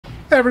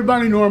Hey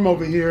everybody, Norm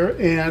over here,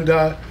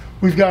 and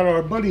we've got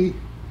our buddy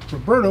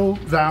Roberto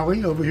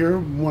Vally over here,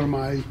 one of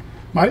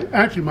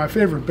my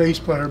favorite bass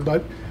player,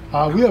 but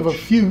we have a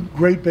few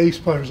great bass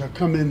players that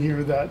come in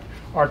here that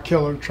are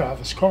killer.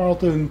 Travis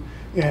Carlton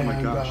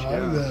and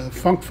the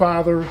Funk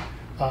Father,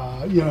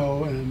 you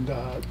know, and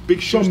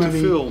big shoes so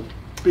many, to fill.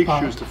 Big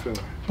shoes to fill.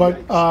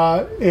 But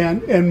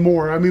and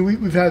more. I mean,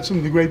 we've had some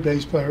of the great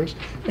bass players,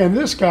 and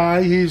this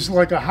guy, he's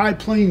like a High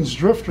Plains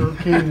drifter,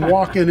 came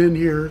walking in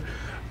here.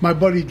 My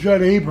buddy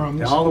Judd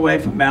Abrams. All the way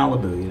from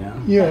Malibu, you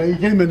know. Yeah, he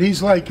came in.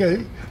 He's like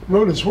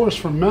rode his horse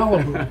from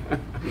Malibu,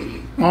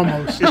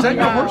 almost. Is that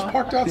your horse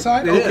parked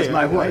outside? It is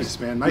my horse. Nice,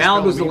 man. Nice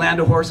Malibu's the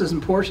land of horses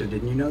and Porsche.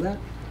 Didn't you know that?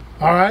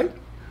 All right,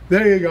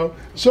 there you go.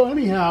 So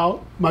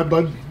anyhow, my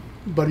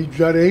buddy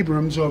Judd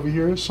Abrams over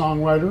here, a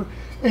songwriter,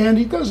 and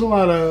he does a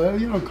lot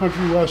of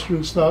country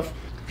western stuff.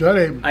 Judd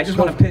Abrams. I just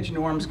want to pitch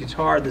Norm's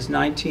guitar, this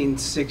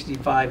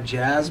 1965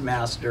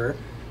 Jazzmaster,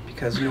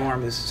 because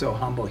Norm is so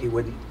humble he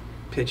wouldn't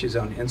pitch his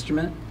own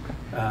instrument.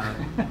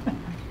 But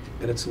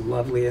it's a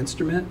lovely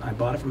instrument. I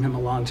bought it from him a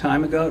long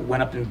time ago. It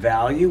went up in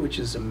value, which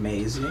is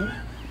amazing.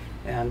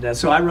 And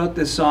so I wrote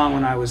this song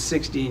when I was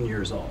 16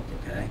 years old,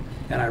 okay?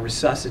 And I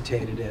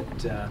resuscitated it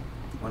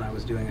when I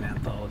was doing an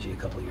anthology a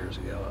couple of years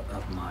ago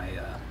of my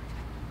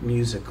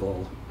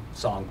musical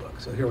songbook.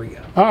 So here we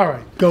go. All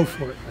right, go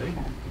for it. Ready?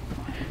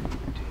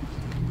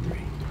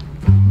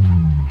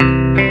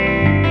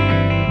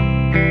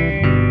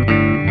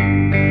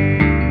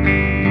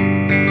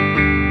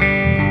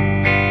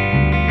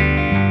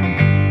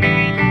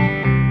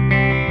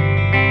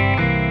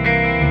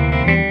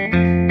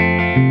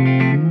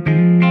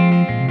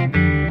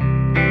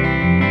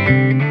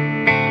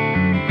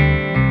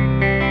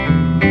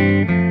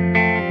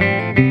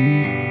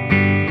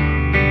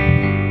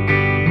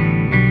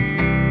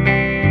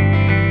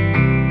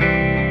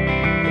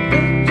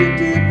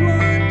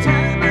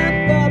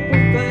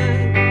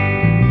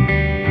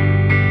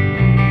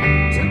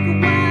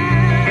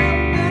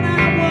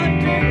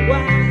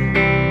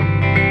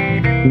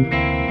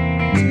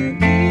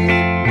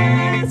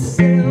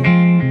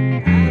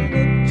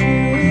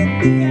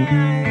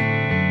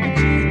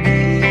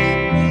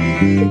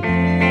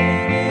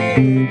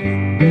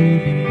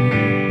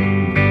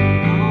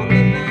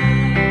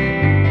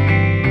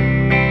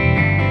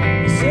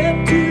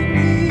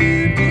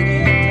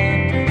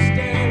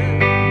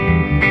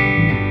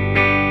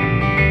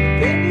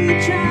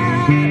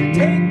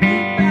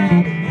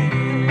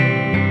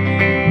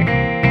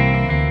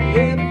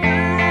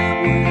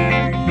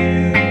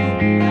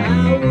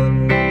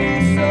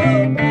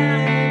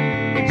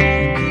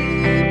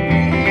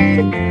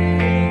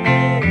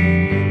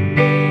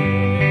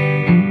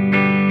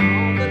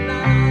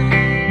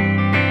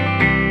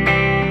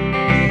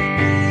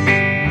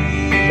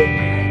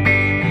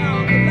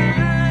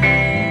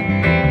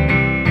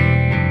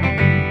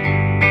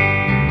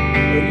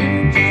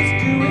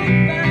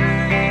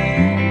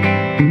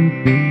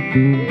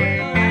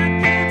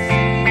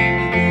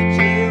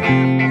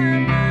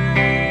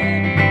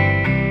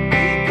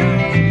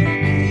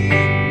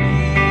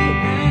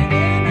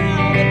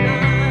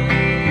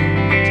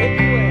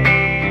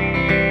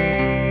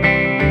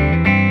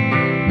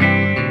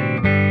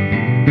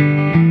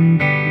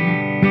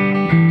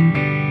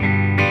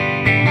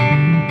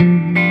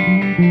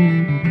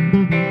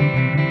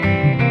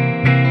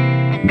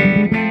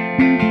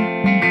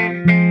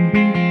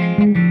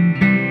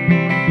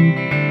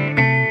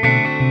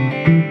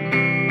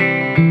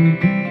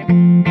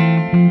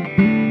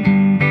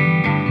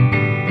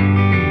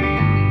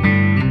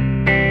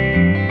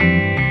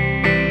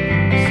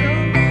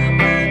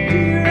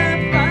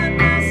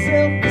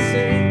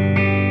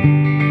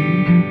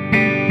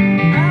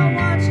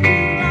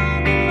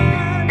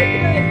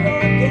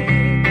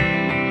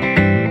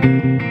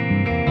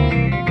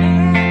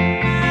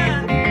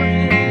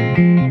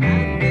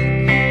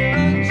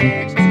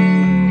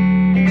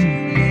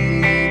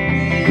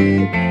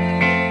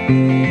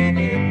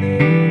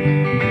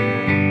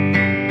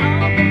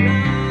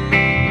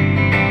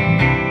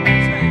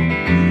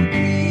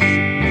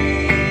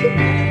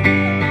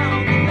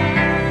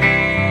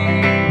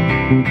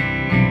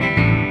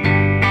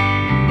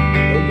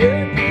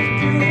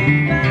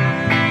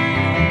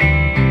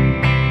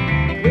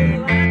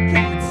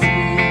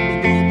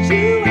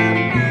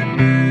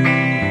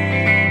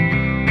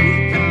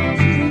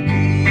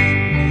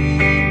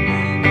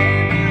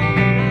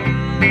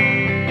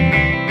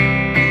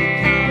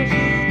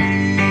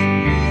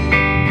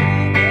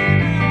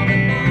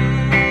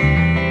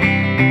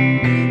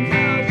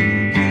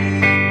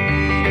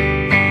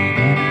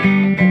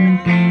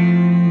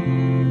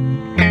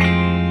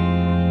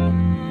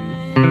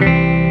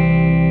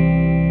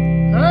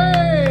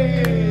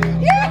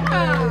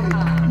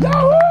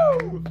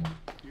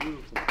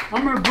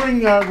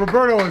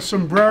 Roberto a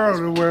sombrero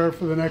to wear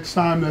for the next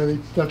time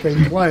that they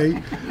play.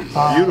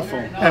 Beautiful.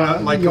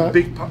 And like a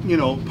big,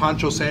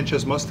 Pancho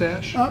Sanchez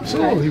mustache.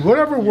 Absolutely.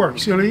 Whatever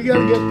works. You got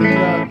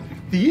to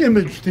get the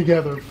image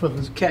together for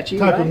this catchy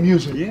type of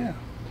music. Yeah.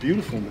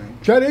 Beautiful, man.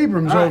 Judd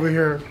Abrams over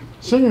here,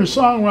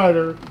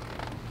 singer-songwriter,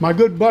 my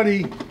good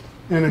buddy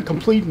and a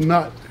complete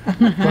nut.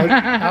 But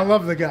I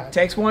love the guy.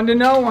 Takes one to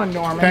know one,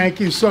 Norman. Thank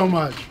you so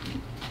much.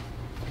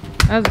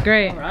 That was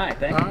great. All right,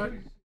 thank you.